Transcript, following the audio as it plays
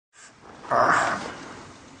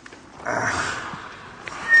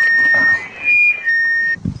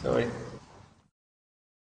Sorry.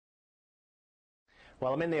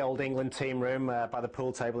 Well, I'm in the old England team room by the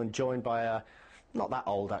pool table and joined by, not that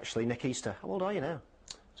old actually, Nick Easter. How old are you now?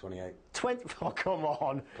 28. 20? Oh, come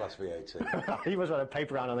on. Plus VAT. You must have had a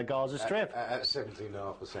paper round on the Gaza Strip. At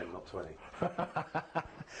 17.5%, not 20.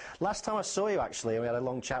 Last time I saw you, actually, and we had a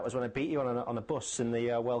long chat, was when I beat you on a bus in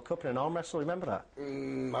the World Cup in an arm wrestle. Remember that? I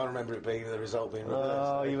remember it being the result being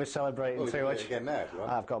reversed. Oh, you were celebrating too much. Again now, if you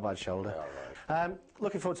want. I've got a bad shoulder. Oh, right.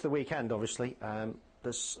 Looking forward to the weekend, obviously.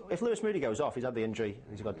 If Lewis Moody goes off, he's had the injury,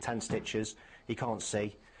 he's got 10 stitches, he can't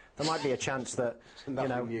see. There might be a chance that,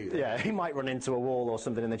 he might run into a wall or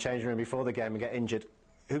something in the changing room before the game and get injured.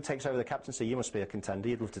 Who takes over the captaincy? You must be a contender.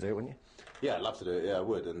 You'd love to do it, wouldn't you? Yeah, I'd love to do it. Yeah, I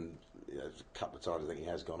would. And a couple of times I think he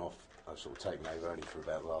has gone off. I've sort of taken over only for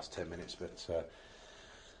about the last 10 minutes. But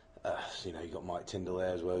you've got Mike Tyndall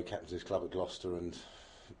there as well, who captains his club at Gloucester, and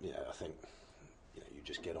I think you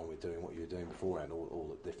just get on with doing what you were doing beforehand. All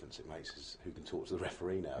the difference it makes is who can talk to the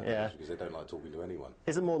referee now, because they don't like talking to anyone.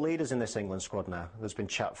 Is there more leaders in this England squad now? There's been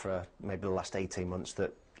chat for maybe the last 18 months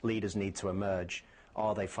that leaders need to emerge.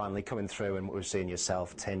 Are they finally coming through? And we've seen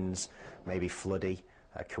yourself, Tins, maybe Floody,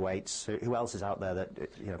 Kuwait's. Who else is out there that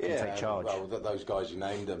can take charge? Well, those guys you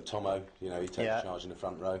named, Tomo, he takes charge in the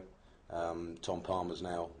front row. Tom Palmer's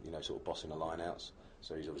now, sort of bossing the line-outs.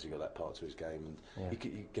 So he's obviously got that part to his game, and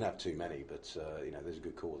you can have too many, but there's a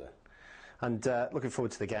good call there. And looking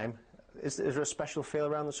forward to the game. Is there a special feel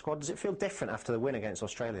around the squad? Does it feel different after the win against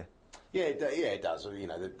Australia? Yeah, it does.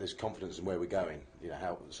 There's confidence in where we're going.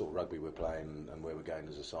 How sort of rugby we're playing and where we're going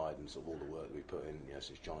as a side, and sort of all the work that we put in.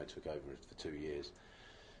 Since Johnny took over for 2 years,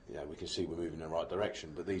 we can see we're moving in the right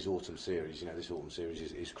direction. But these autumn series, this autumn series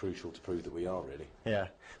is crucial to prove that we are really. Yeah.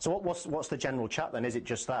 So what's the general chat then? Is it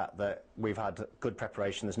just that we've had good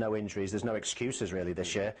preparation? There's no injuries. There's no excuses really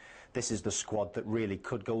this year. This is the squad that really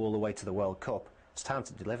could go all the way to the World Cup. It's time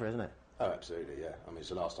to deliver, isn't it? Oh, absolutely. Yeah. I mean, it's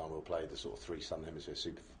the last time we'll play the sort of three Southern Hemisphere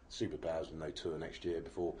superpowers with no tour next year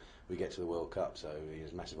before we get to the World Cup. So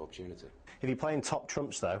it's a massive opportunity. If you're playing top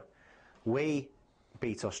trumps though, we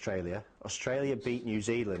beat Australia. Australia beat New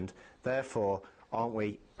Zealand. Therefore, aren't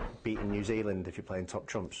we beating New Zealand if you're playing top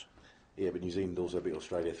trumps? Yeah, but New Zealand also beat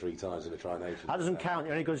Australia 3 times in the Tri-Nations. That doesn't count.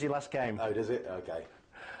 You're only good as your last game. Oh, does it? Okay.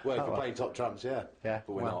 Well, if we're playing top trumps, yeah. Yeah.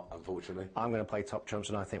 But we're not, unfortunately. I'm going to play top trumps,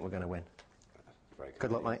 and I think we're going to win. Very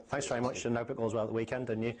good luck, mate. Thanks very much, and hope it goes well at the weekend.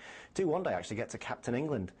 And you do one day actually get to captain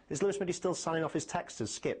England. Is Lewis Moody still signing off his texts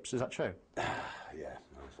as skips? Is that true? Yeah,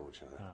 unfortunately.